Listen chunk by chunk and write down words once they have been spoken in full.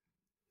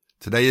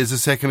Today is the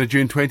 2nd of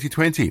June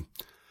 2020.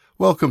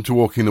 Welcome to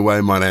Walking the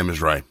Way. My name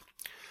is Ray.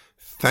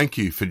 Thank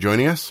you for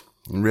joining us.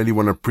 I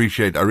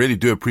really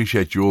do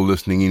appreciate you all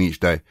listening in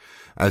each day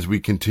as we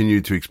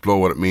continue to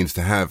explore what it means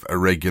to have a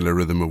regular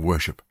rhythm of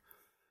worship.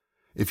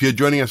 If you're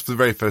joining us for the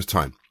very first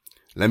time,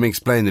 let me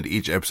explain that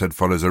each episode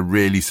follows a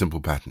really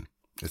simple pattern.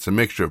 It's a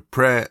mixture of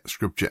prayer,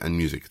 scripture, and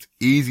music. It's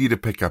easy to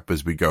pick up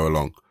as we go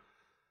along.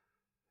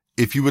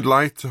 If you would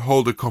like to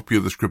hold a copy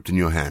of the script in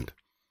your hand,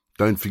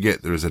 don't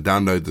forget there is a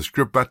download the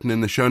script button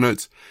in the show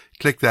notes.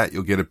 Click that,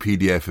 you'll get a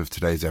PDF of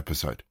today's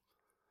episode.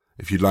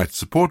 If you'd like to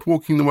support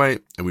Walking the Way,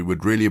 and we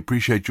would really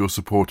appreciate your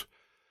support,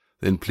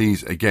 then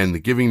please, again, the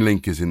giving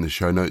link is in the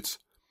show notes.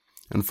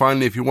 And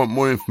finally, if you want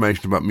more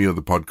information about me or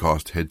the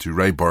podcast, head to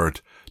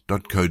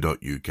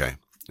rayborrett.co.uk.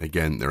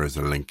 Again, there is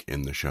a link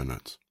in the show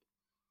notes.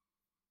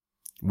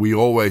 We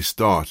always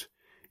start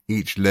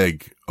each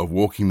leg of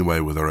Walking the Way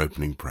with our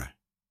opening prayer.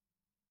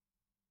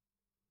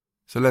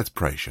 So let's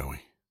pray, shall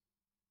we?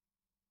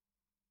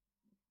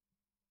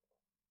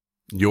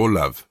 Your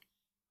love,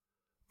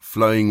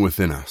 flowing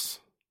within us,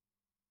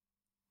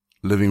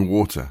 living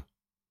water,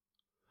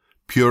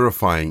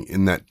 purifying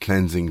in that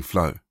cleansing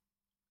flow,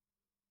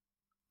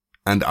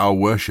 and our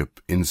worship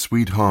in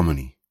sweet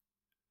harmony,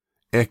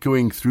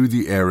 echoing through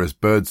the air as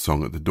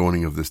birdsong at the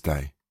dawning of this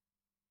day.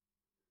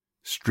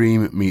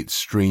 Stream meets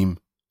stream,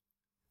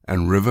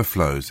 and river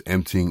flows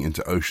emptying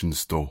into ocean's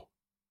store.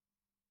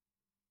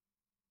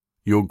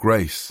 Your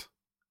grace,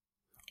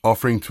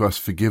 offering to us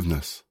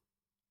forgiveness,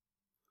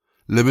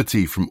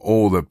 liberty from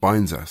all that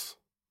binds us,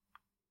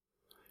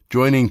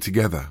 joining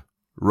together,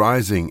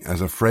 rising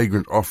as a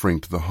fragrant offering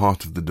to the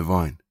heart of the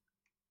divine.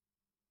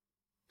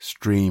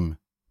 Stream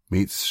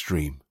meets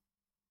stream,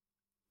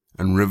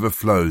 and river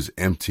flows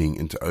emptying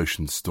into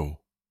ocean's store.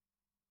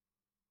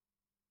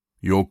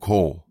 Your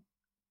call,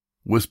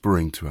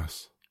 whispering to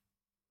us,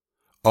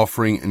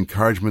 offering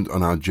encouragement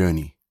on our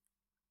journey,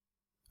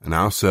 and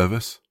our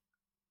service,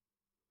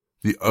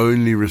 the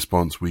only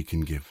response we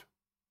can give.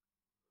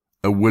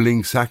 A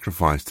willing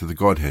sacrifice to the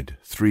Godhead,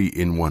 3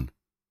 in 1.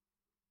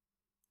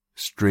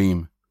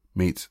 Stream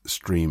meets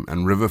stream,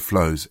 and river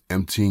flows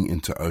emptying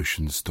into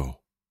ocean's store.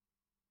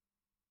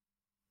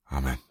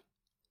 Amen.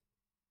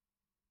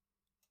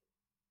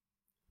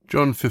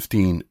 John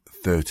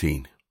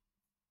 15:13.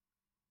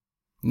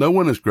 No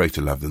one has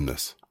greater love than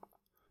this,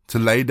 to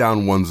lay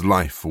down one's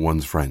life for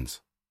one's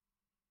friends.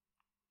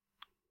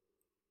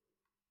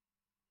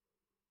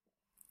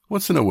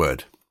 What's in a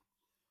word?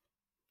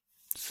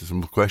 It's a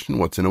simple question.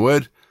 What's in a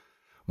word?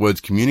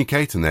 Words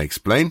communicate and they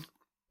explain.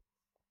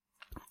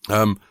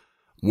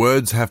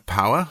 Words have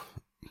power,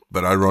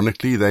 but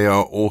ironically they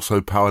are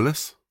also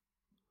powerless.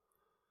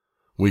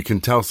 We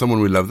can tell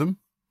someone we love them.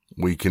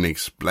 We can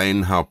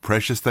explain how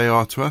precious they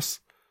are to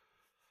us.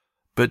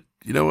 But,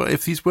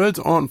 if these words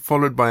aren't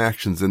followed by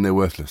actions, then they're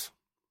worthless.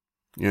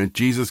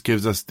 Jesus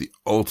gives us the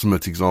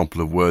ultimate example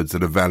of words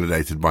that are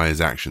validated by his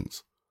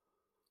actions.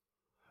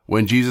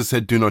 When Jesus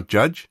said, "Do not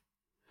judge,"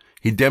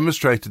 he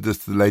demonstrated this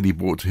to the lady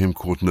brought to him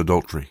caught in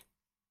adultery.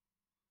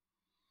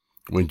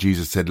 When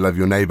Jesus said, "Love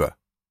your neighbor,"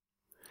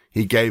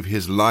 he gave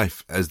his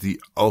life as the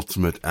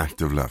ultimate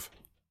act of love.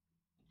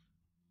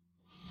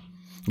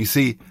 You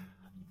see,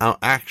 our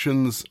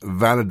actions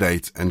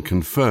validate and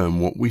confirm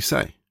what we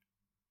say.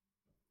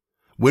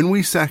 When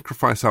we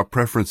sacrifice our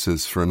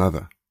preferences for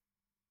another,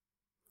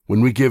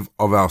 when we give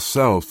of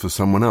ourselves for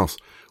someone else,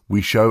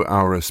 we show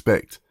our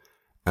respect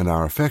and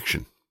our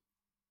affection.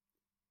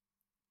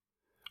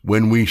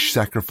 When we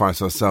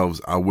sacrifice ourselves,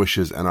 our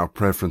wishes and our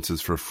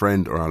preferences for a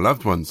friend or our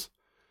loved ones,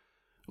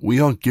 we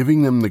are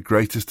giving them the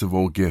greatest of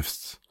all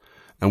gifts,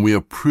 and we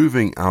are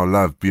proving our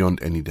love beyond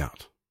any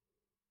doubt.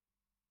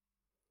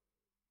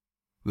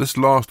 This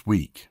last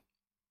week,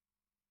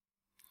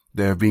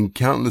 there have been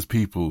countless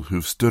people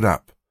who've stood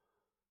up,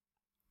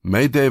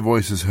 made their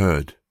voices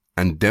heard,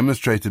 and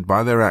demonstrated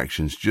by their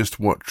actions just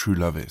what true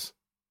love is.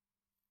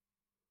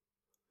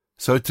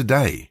 So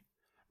today,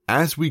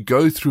 as we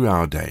go through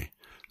our day,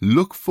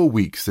 look for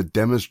weeks that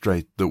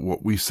demonstrate that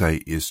what we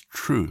say is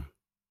true.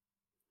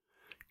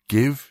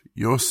 Give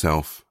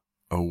yourself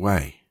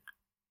away.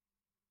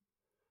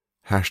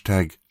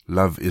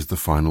 #Love is the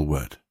final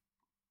word.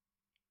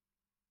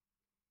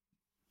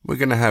 We're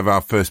going to have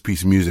our first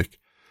piece of music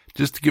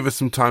just to give us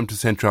some time to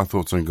center our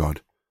thoughts on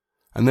God.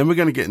 And then we're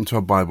going to get into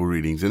our Bible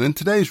readings. And in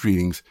today's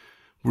readings,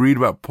 we read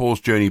about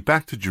Paul's journey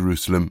back to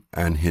Jerusalem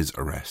and his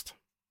arrest.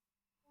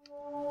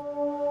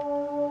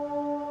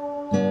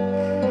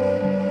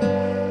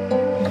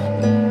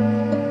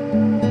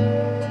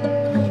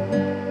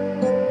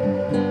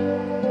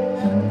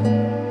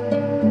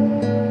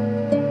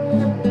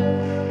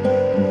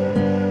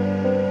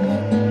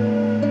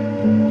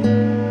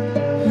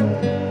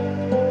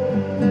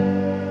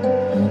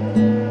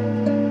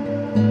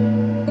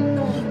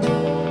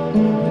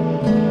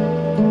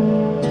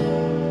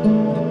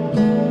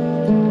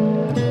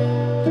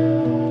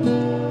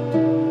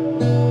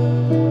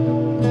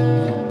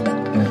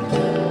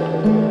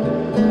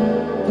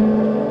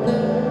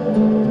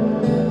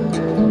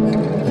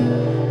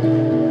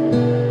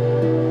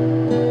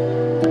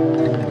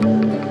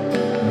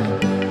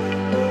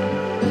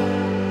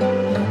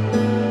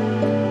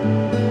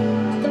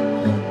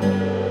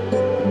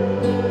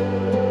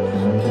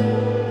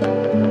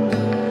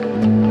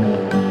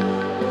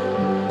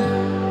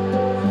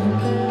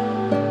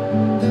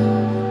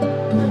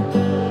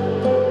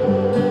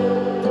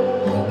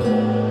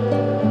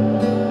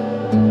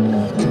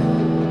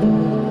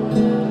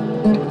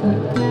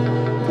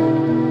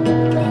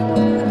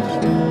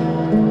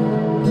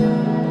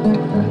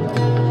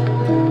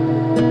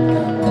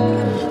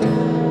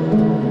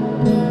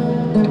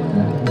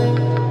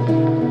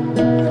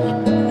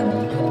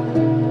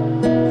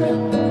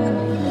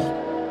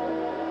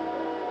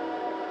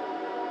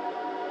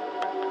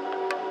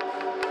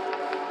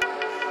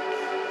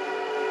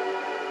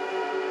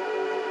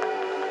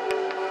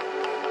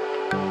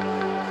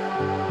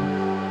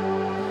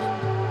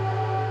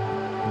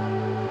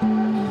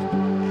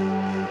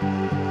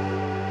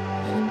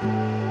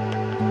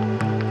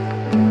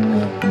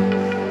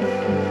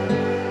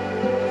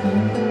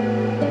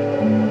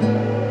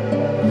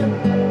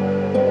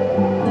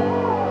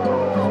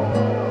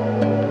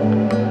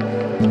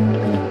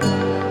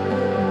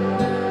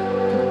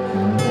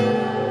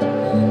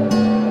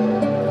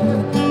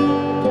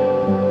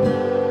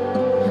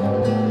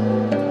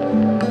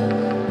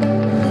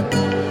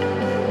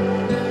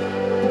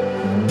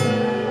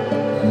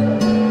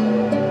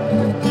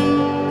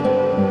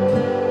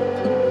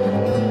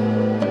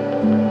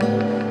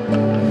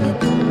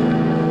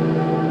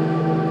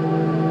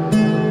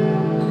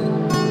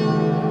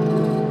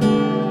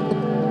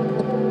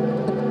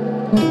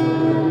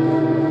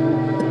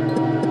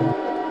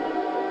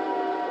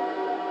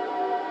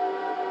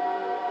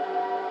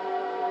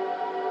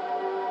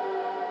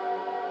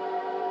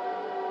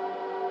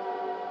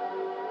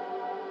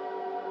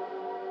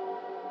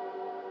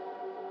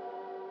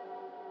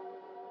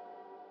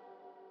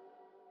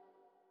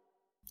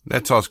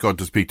 Let's ask God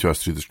to speak to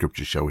us through the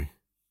scriptures, shall we?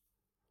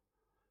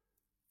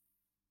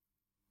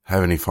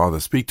 Heavenly Father,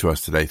 speak to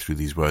us today through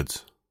these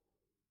words.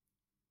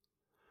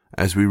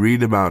 As we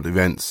read about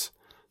events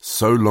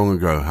so long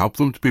ago, help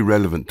them to be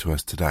relevant to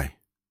us today.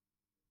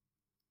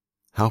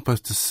 Help us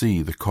to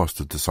see the cost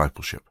of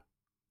discipleship.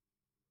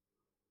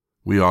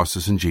 We ask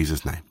this in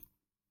Jesus' name.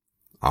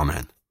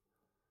 Amen.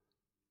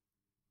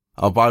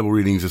 Our Bible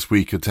readings this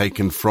week are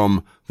taken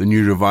from the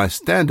New Revised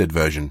Standard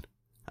Version,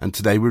 and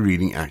today we're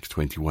reading Acts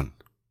 21.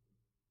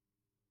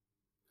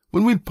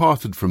 When we'd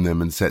parted from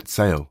them and set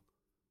sail,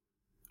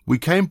 we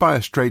came by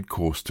a straight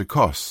course to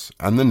Kos,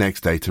 and the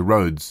next day to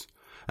Rhodes,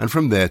 and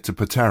from there to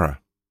Patara.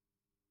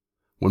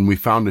 When we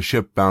found a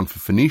ship bound for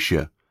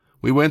Phoenicia,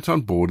 we went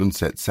on board and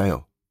set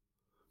sail.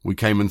 We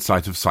came in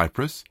sight of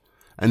Cyprus,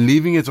 and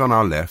leaving it on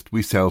our left,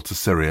 we sailed to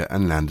Syria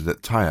and landed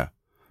at Tyre,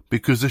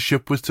 because the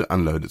ship was to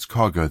unload its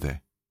cargo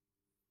there.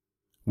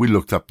 We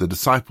looked up the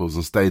disciples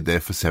and stayed there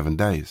for 7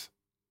 days.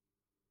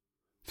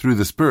 Through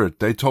the Spirit,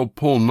 they told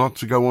Paul not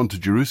to go on to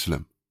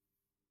Jerusalem.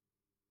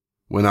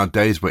 When our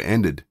days were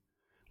ended,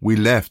 we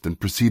left and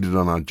proceeded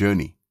on our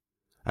journey,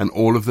 and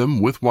all of them,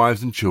 with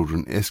wives and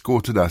children,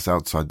 escorted us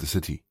outside the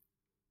city.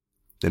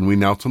 Then we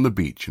knelt on the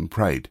beach and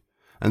prayed,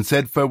 and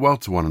said farewell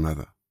to one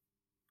another.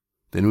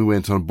 Then we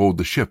went on board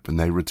the ship, and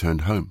they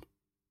returned home.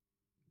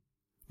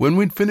 When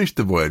we'd finished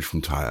the voyage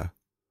from Tyre,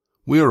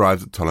 we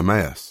arrived at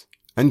Ptolemais,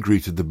 and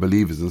greeted the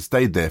believers and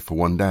stayed there for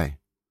 1 day.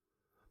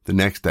 The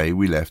next day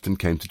we left and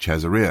came to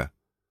Caesarea,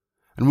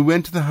 and we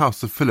went to the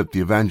house of Philip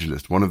the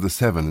evangelist, one of the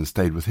 7, and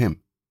stayed with him.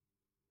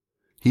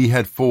 He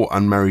had 4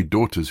 unmarried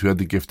daughters who had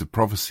the gift of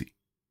prophecy.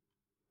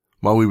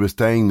 While we were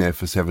staying there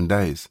for 7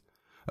 days,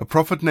 a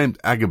prophet named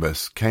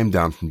Agabus came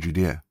down from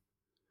Judea.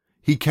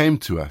 He came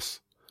to us,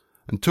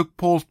 and took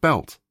Paul's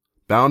belt,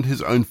 bound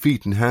his own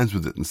feet and hands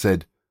with it, and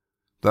said,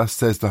 "Thus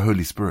says the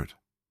Holy Spirit,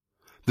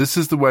 this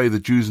is the way the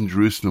Jews in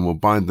Jerusalem will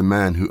bind the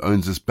man who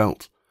owns this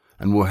belt,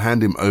 and will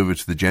hand him over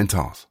to the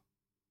Gentiles."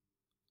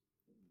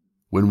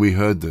 When we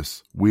heard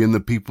this, we and the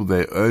people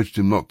there urged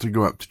him not to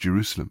go up to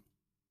Jerusalem.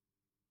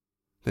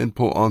 Then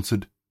Paul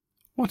answered,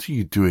 "What are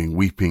you doing,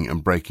 weeping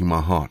and breaking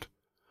my heart?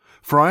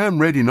 For I am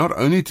ready not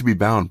only to be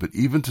bound, but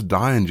even to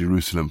die in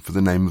Jerusalem for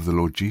the name of the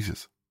Lord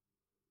Jesus."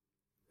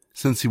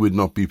 Since he would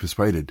not be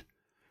persuaded,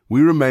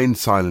 we remained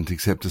silent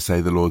except to say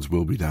the Lord's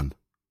will be done.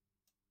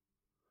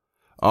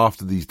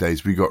 After these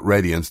days we got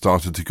ready and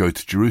started to go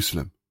to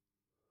Jerusalem.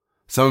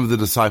 Some of the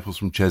disciples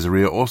from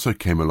Caesarea also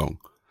came along,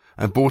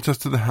 and brought us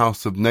to the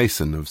house of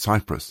Mnason of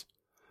Cyprus,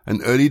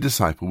 an early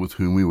disciple with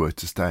whom we were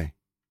to stay.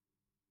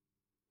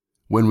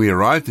 When we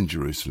arrived in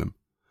Jerusalem,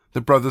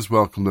 the brothers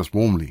welcomed us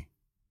warmly.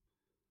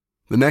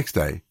 The next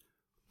day,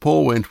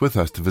 Paul went with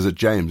us to visit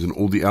James, and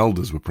all the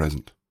elders were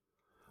present.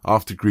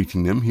 After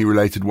greeting them, he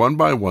related one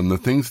by one the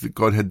things that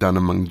God had done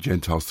among the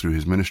Gentiles through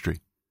his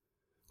ministry.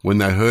 When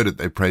they heard it,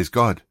 they praised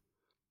God.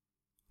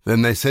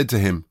 Then they said to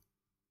him,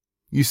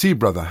 "You see,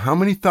 brother, how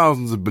many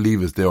thousands of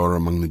believers there are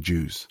among the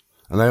Jews,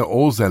 and they are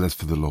all zealous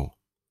for the law.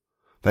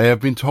 They have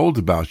been told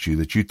about you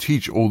that you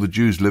teach all the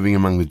Jews living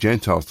among the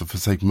Gentiles to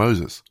forsake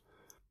Moses,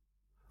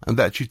 and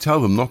that you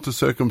tell them not to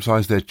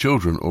circumcise their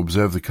children or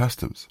observe the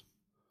customs.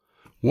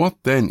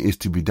 What then is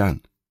to be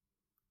done?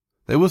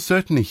 They will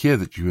certainly hear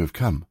that you have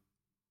come.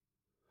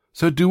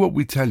 So do what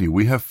we tell you.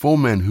 We have 4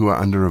 men who are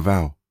under a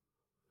vow.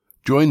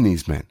 Join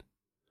these men.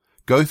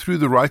 Go through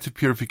the rite of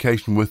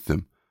purification with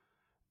them,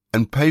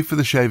 and pay for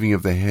the shaving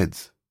of their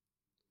heads.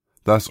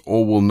 Thus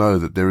all will know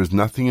that there is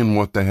nothing in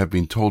what they have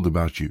been told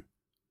about you,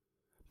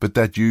 but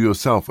that you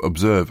yourself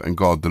observe and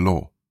guard the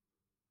law.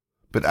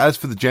 But as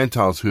for the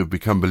Gentiles who have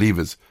become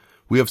believers,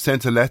 we have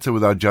sent a letter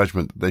with our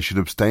judgment that they should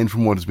abstain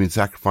from what has been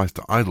sacrificed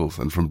to idols,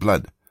 and from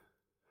blood,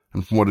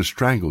 and from what is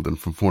strangled, and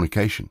from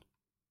fornication."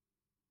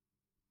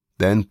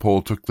 Then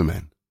Paul took the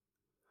men,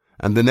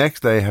 and the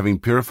next day, having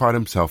purified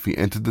himself, he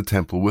entered the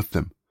temple with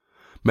them,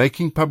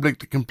 making public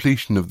the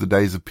completion of the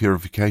days of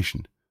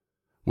purification,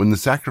 when the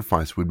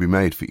sacrifice would be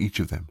made for each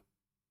of them.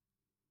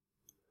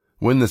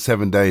 When the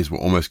 7 days were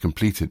almost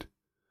completed,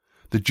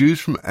 the Jews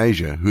from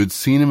Asia who had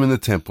seen him in the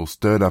temple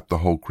stirred up the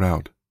whole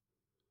crowd.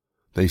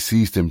 They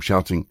seized him,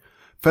 shouting,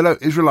 "Fellow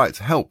Israelites,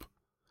 help!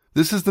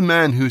 This is the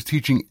man who is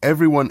teaching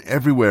everyone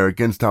everywhere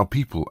against our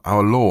people,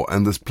 our law,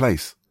 and this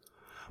place.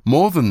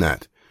 More than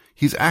that,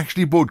 he's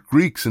actually brought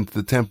Greeks into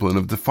the temple and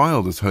have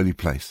defiled this holy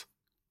place."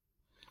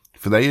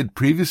 For they had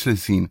previously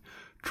seen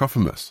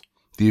Trophimus,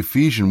 the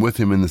Ephesian, with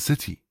him in the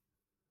city,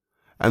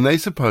 and they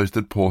supposed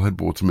that Paul had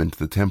brought him into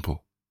the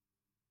temple.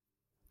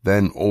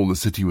 Then all the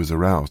city was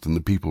aroused, and the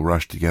people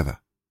rushed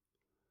together.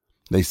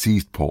 They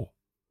seized Paul,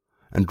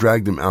 and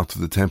dragged him out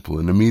of the temple,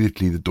 and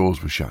immediately the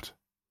doors were shut.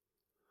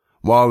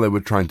 While they were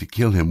trying to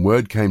kill him,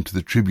 word came to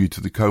the tribune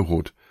of the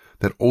cohort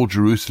that all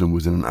Jerusalem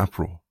was in an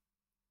uproar.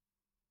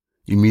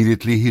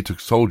 Immediately he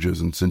took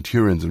soldiers and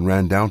centurions and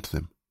ran down to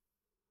them.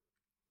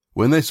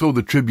 When they saw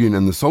the tribune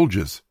and the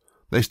soldiers,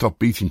 they stopped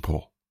beating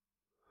Paul.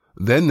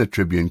 Then the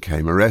tribune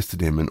came,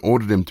 arrested him, and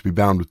ordered him to be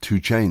bound with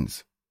 2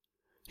 chains.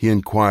 He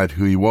inquired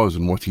who he was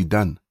and what he'd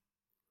done.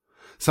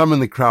 Some in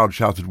the crowd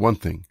shouted one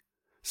thing,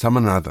 some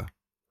another,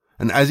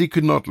 and as he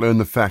could not learn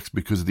the facts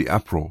because of the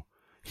uproar,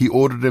 he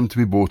ordered him to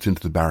be brought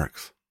into the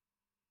barracks.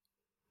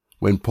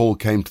 When Paul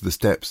came to the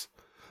steps,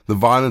 the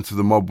violence of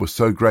the mob was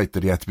so great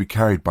that he had to be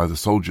carried by the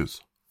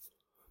soldiers.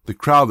 The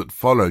crowd that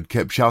followed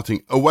kept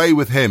shouting, "Away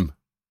with him!"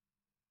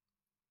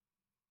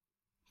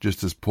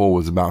 Just as Paul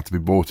was about to be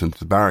brought into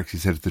the barracks, he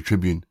said to the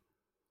tribune,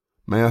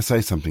 "May I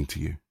say something to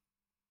you?"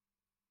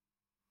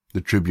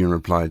 The tribune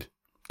replied,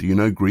 "Do you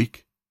know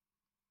Greek?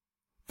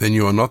 Then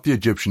you are not the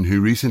Egyptian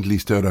who recently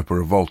stirred up a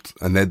revolt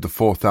and led the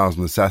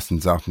 4,000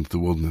 assassins out into the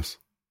wilderness."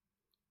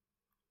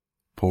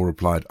 Paul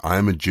replied, "I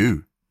am a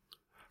Jew,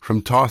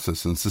 from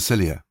Tarsus in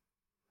Cilicia,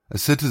 a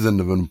citizen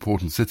of an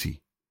important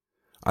city.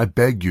 I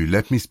beg you,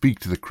 let me speak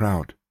to the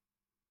crowd."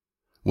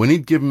 When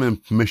he'd given him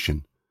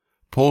permission,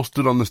 Paul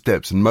stood on the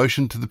steps and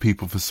motioned to the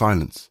people for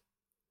silence,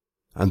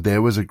 and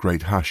there was a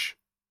great hush.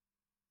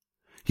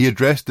 He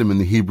addressed them in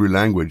the Hebrew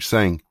language,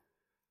 saying,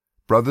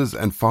 "Brothers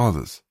and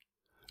fathers,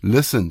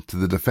 listen to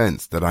the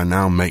defense that I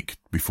now make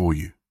before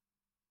you."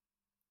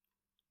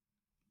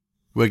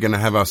 We're going to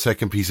have our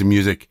second piece of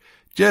music,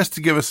 just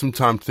to give us some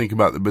time to think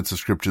about the bits of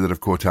scripture that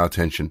have caught our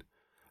attention,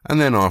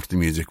 and then after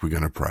music we're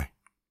going to pray.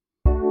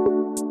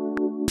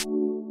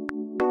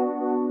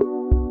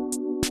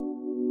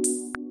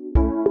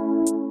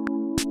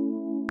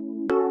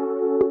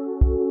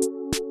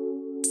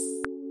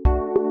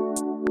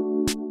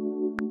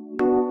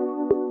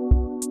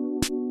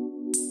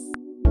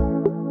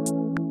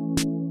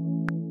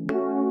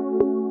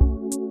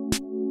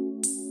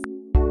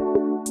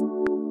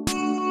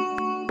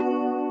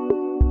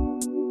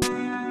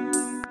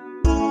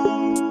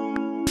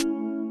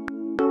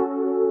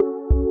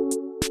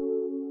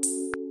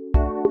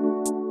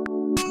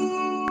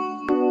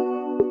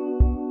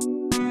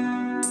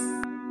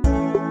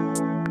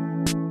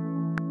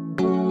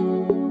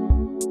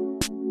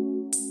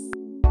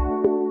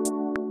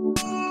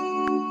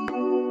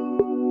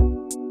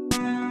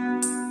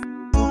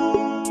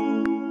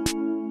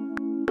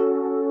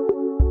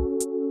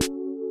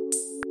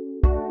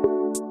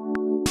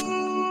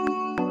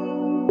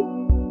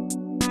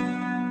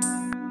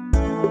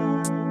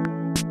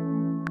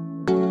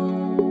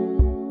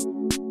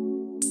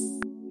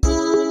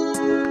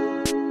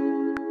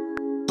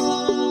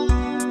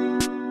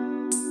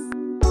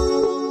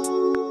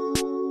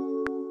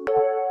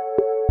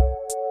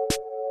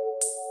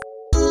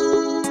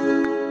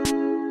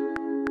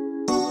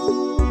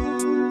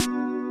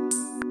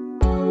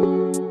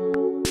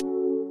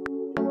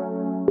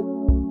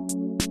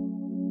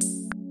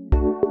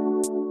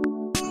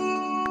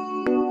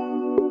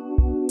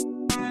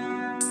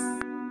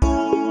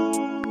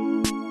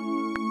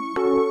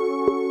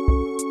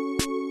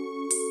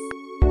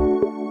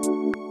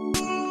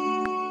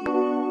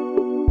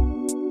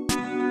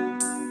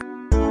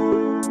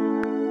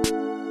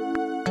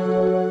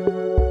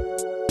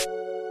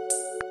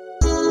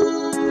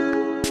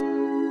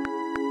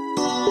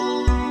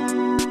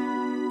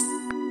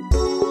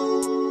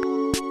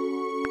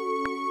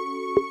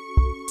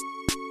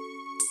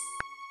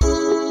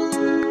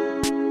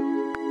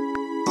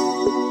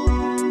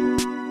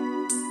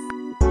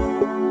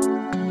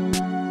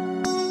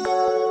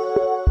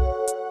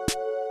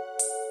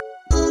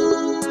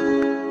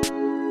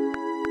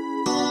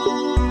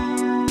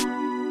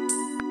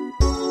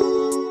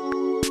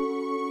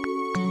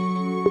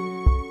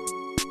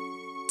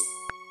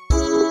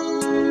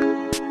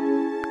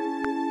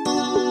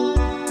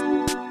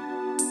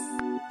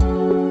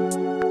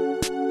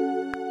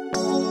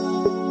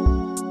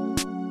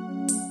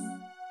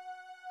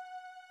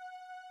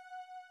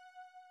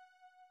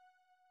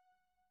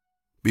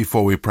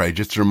 Before we pray,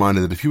 just a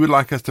reminder that if you would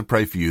like us to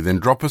pray for you, then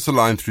drop us a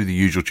line through the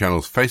usual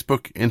channels: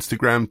 Facebook,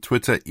 Instagram,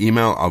 Twitter,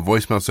 email, our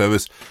voicemail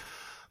service.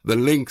 The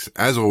links,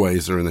 as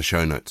always, are in the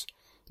show notes.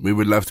 We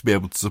would love to be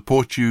able to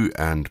support you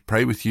and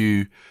pray with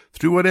you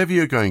through whatever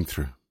you're going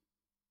through.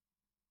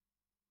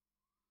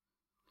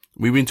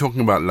 We've been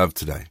talking about love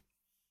today,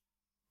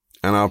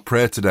 and our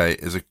prayer today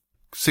is a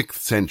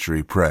 6th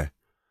century prayer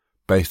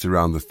based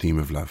around the theme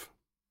of love.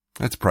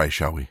 Let's pray,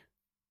 shall we?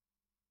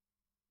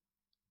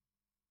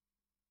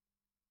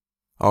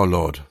 O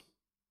Lord,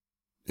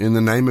 in the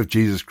name of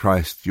Jesus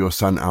Christ, your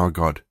Son, our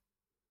God,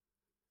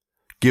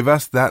 give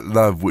us that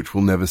love which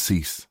will never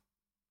cease,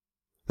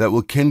 that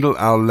will kindle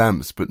our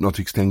lamps but not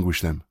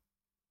extinguish them,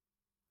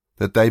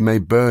 that they may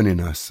burn in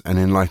us and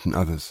enlighten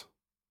others.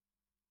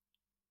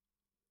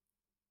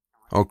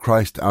 O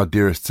Christ, our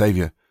dearest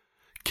Saviour,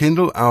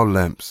 kindle our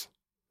lamps,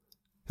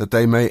 that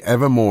they may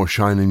evermore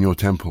shine in your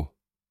temple,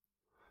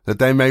 that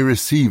they may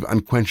receive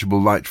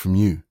unquenchable light from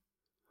you,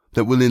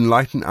 that will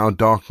enlighten our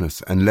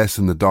darkness and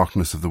lessen the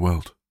darkness of the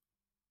world.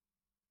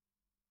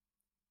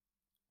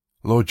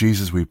 Lord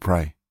Jesus, we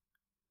pray,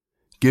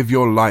 give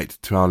your light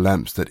to our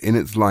lamps, that in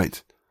its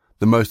light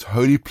the most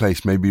holy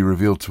place may be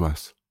revealed to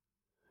us,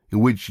 in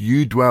which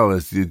you dwell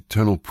as the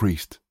eternal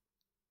priest,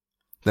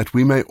 that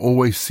we may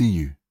always see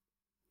you,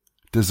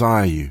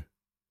 desire you,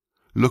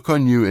 look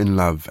on you in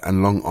love,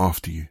 and long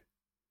after you.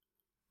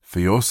 For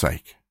your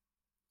sake.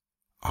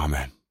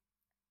 Amen.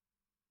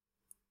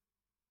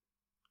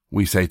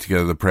 we say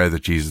together the prayer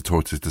that Jesus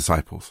taught his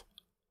disciples.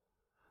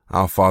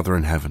 Our Father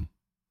in heaven,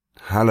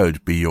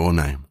 hallowed be your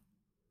name.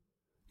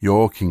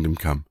 Your kingdom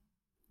come,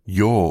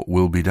 your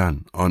will be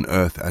done on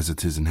earth as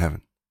it is in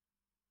heaven.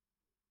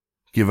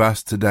 Give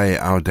us today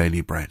our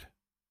daily bread.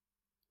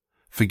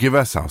 Forgive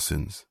us our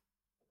sins,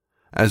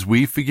 as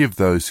we forgive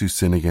those who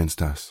sin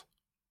against us.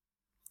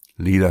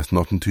 Lead us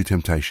not into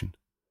temptation,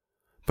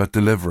 but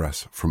deliver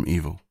us from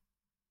evil.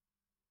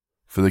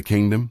 For the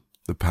kingdom,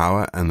 the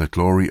power, and the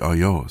glory are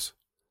yours,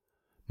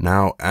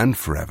 now and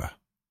forever.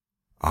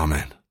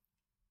 Amen.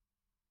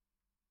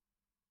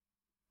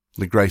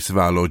 The grace of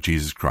our Lord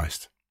Jesus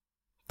Christ,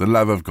 the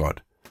love of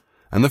God,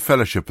 and the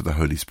fellowship of the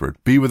Holy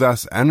Spirit be with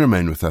us and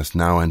remain with us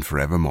now and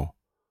forevermore.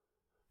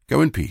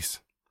 Go in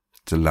peace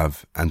to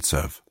love and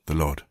serve the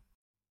Lord.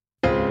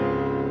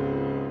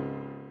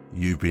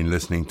 You've been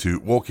listening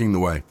to Walking the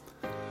Way.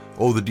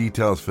 All the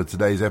details for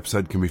today's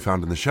episode can be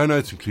found in the show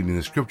notes, including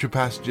the scripture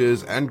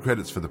passages and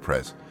credits for the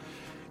prayers.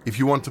 If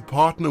you want to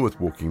partner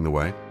with Walking the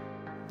Way,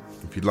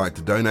 if you'd like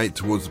to donate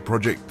towards the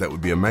project, that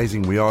would be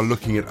amazing. We are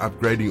looking at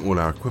upgrading all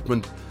our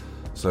equipment,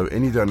 so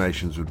any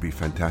donations would be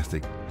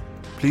fantastic.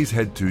 Please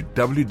head to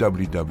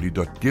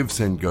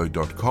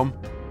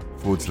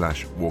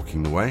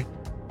www.givesendgo.com/walkingtheway.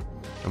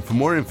 And for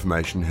more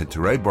information, head to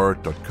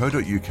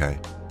rayborrett.co.uk.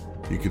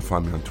 You can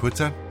find me on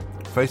Twitter,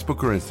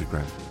 Facebook or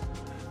Instagram.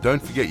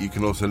 Don't forget you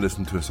can also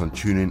listen to us on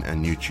TuneIn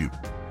and YouTube.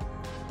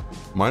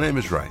 My name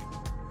is Ray,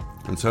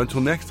 and so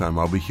until next time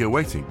I'll be here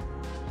waiting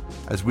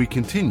as we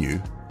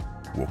continue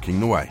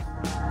walking the way.